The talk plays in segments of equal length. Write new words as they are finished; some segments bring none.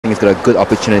got a good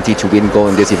opportunity to win gold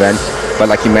in this event. But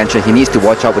like you mentioned, he needs to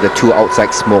watch out with the two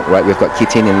outside smoke, right? We've got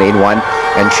Kitin in lane 1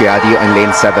 and Triady in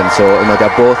lane 7. So, you know,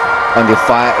 they're both on the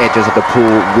far edges of the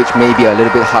pool, which may be a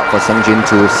little bit hard for Sungjin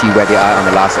to see where they are on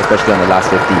the last, especially on the last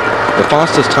 50. The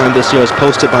fastest time this year is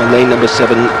posted by lane number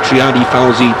 7, Triady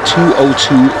Fauzi,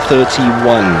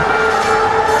 2:02.31.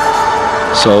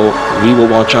 So we will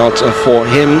watch out for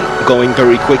him going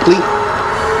very quickly.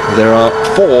 There are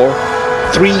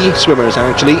 3 swimmers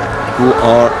actually who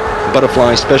are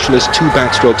butterfly specialists, 2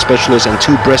 backstroke specialists and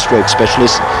 2 breaststroke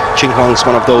specialists. Ching Huang's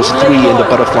one of those 3 in the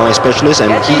butterfly specialists,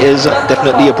 and he is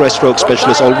definitely a breaststroke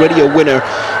specialist, already a winner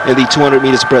in the 200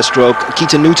 meters breaststroke.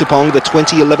 Kitin Nutapong, the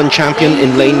 2011 champion,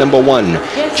 in lane number 1.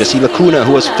 Jesse Lacuna,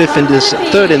 who was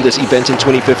 3rd in this event in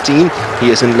 2015, he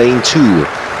is in lane 2.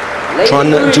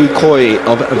 Tran Duy Khoi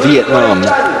of Vietnam,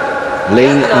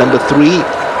 lane number 3.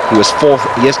 He was 4th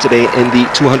yesterday in the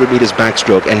 200 meters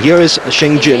backstroke. And here is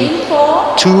Sheng Jin,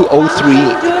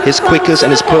 2:03, his quickest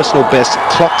and his personal best,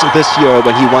 clocked this year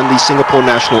when he won the Singapore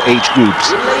national age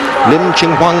groups. Lim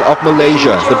Ching Huang of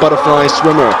Malaysia, the butterfly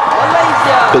swimmer.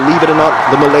 Believe it or not,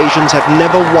 the Malaysians have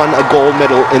never won a gold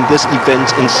medal in this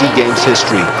event in SEA Games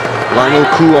history. Lionel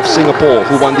Koo of Singapore,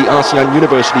 who won the ASEAN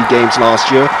University Games last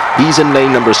year, he's in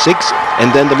lane number 6.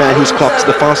 And then the man who's clocked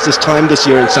the fastest time this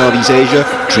year in Southeast Asia,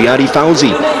 Triady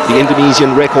Fauzi, the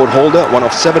Indonesian record holder, one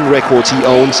of 7 records he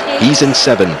owns, he's in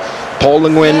 7. Paul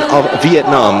Nguyen of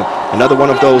Vietnam, another one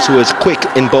of those who is quick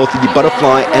in both the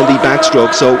butterfly and the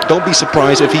backstroke, so don't be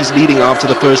surprised if he's leading after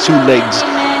the first 2 legs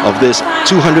of this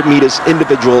 200 meters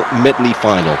individual medley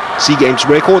final. SEA Games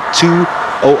record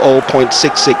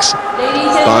 2:00.66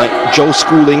 by Joe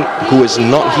Schooling, who is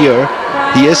not here.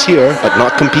 He is here, but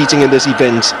not competing in this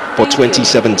event for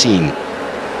 2017.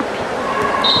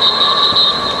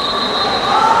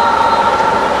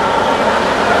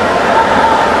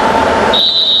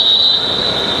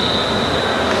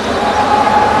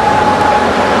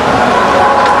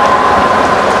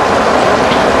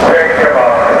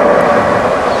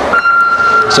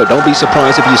 So don't be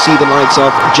surprised if you see the likes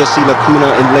of Jesse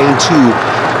Lacuna in lane 2,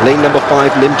 lane number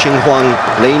 5 Lim Ching Huang,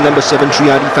 lane number 7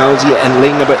 Triady Fauzi, and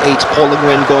lane number 8 Paul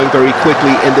Nguyen going very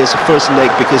quickly in this first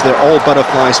leg, because they're all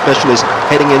butterfly specialists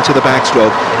heading into the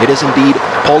backstroke. It is indeed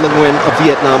Paul Nguyen of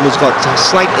Vietnam who's got a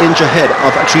slight inch ahead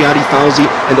of Triady Fauzi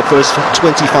in the first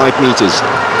 25 meters.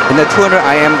 In the 200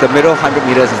 IM, the middle 100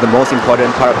 meters is the most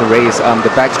important part of the race.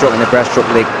 The backstroke and the breaststroke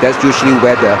leg, that's usually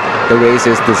where the race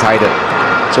is decided.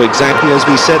 So exactly as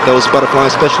we said, those butterfly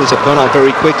specialists have gone out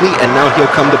very quickly, and now here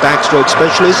come the backstroke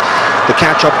specialists. The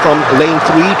catch up from lane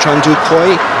 3, Tran Duy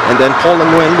Khoi, and then Paul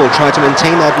Nguyen will try to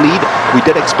maintain that lead. We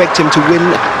did expect him to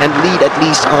win and lead at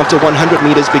least after 100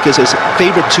 meters, because his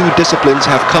favorite 2 disciplines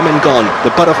have come and gone,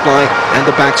 the butterfly and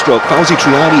the backstroke. Fauzi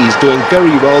Triady is doing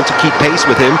very well to keep pace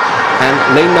with him. And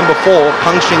lane number 4,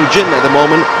 Pang Sheng Jin at the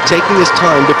moment, taking his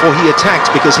time before he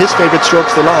attacks, because his favorite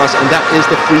stroke's the last, and that is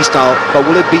the freestyle. But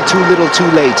will it be too little too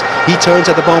late? He turns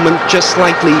at the moment just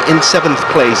slightly in 7th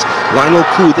place. Lionel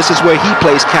Koo, this is where he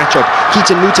plays catch-up.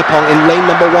 Kitin Nutapong in lane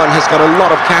number 1 has got a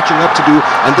lot of catching up to do,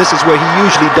 and this is where he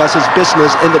usually does his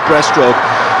business in the breaststroke.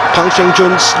 Pang Sheng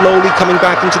Jun slowly coming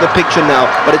back into the picture now,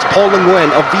 but it's Paul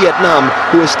Nguyen of Vietnam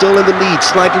who is still in the lead,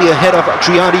 slightly ahead of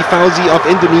Triady Fauzi of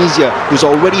Indonesia, who's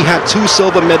already had 2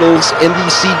 silver medals in the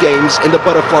SEA Games in the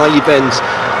butterfly events.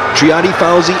 Triady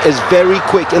Fauzi is very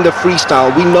quick in the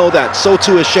freestyle, we know that. So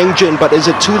too is Sheng Jin, but is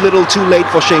it too little too late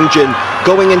for Sheng Jin?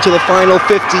 Going into the final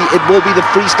 50, it will be the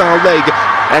freestyle leg.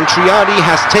 And Triady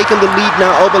has taken the lead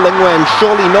now over Nguyen.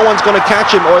 Surely no one's going to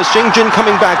catch him, or is Sheng Jin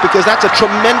coming back? Because that's a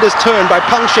tremendous turn by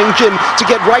Pang Sheng Jin to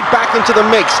get right back into the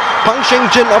mix. Pang Sheng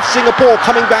Jin of Singapore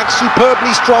coming back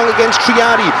superbly strong against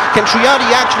Triady. Can Triady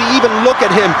actually even look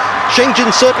at him? Sheng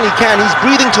Jin certainly can. He's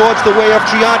breathing towards the way of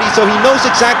Triady, so he knows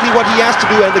exactly what he has to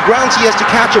do and the grounds he has to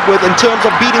catch up with in terms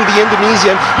of beating the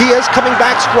Indonesian. He is coming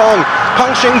back strong.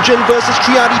 Pang Sheng Jin versus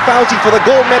Triady Fauzi for the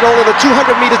gold medal in the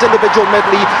 200 meters individual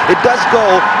medley. It does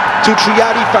go to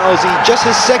Triady Fauzi, just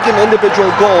his 2nd individual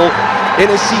goal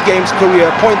in his SEA Games career,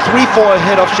 0.34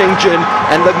 ahead of Sheng Jin,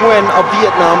 and Nguyen of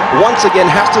Vietnam once again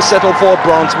has to settle for a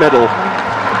bronze medal.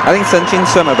 I think Sun Chin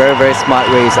swam a very, very smart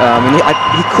race.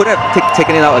 He could have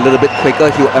taken it out a little bit quicker.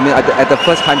 At the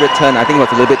first 100 turn, I think it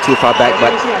was a little bit too far back, but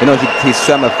he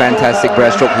swam a fantastic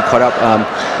breaststroke. He caught up,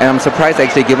 and I'm surprised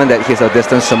actually, given that he's a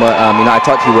distance swimmer. I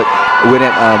thought he would win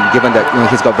it, given that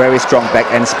he's got very strong back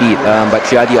end speed. But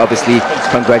Triady, obviously,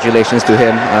 congratulations to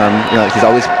him.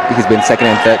 He's been 2nd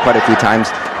and 3rd quite a few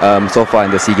times so far in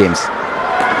the SEA Games.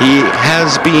 He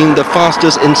has been the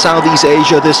fastest in Southeast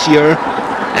Asia this year,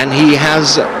 and he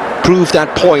has proved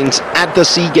that point at the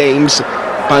SEA Games.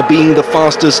 by being the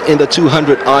fastest in the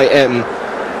 200 IM.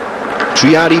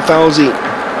 Triady Fauzi,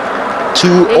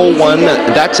 2:01.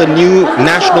 That's a new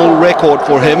national record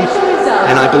for him.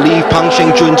 And I believe Pang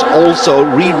Shengjun's also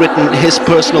rewritten his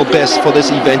personal best for this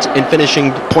event in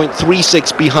finishing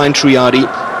 0.36 behind Triady.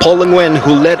 Paul Nguyen,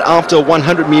 who led after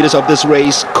 100 meters of this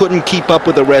race, couldn't keep up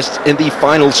with the rest in the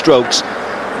final strokes.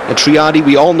 And Triady,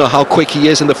 we all know how quick he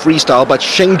is in the freestyle, but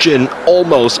Shengjun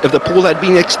almost. If the pool had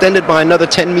been extended by another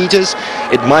 10 meters,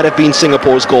 it might have been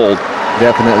Singapore's gold.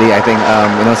 Definitely, I think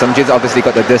Sungjin's obviously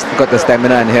got the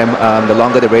stamina in him. The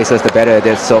longer the races, the better it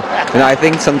is. So I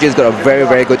think Sungjin's got a very,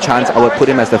 very good chance. I would put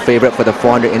him as the favorite for the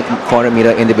 400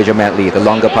 meter individual medley, the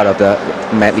longer part of the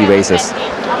medley races.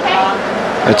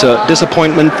 It's a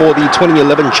disappointment for the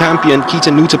 2011 champion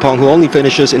Keaton Nutapong, who only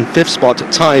finishes in 5th spot,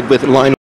 tied with Lionel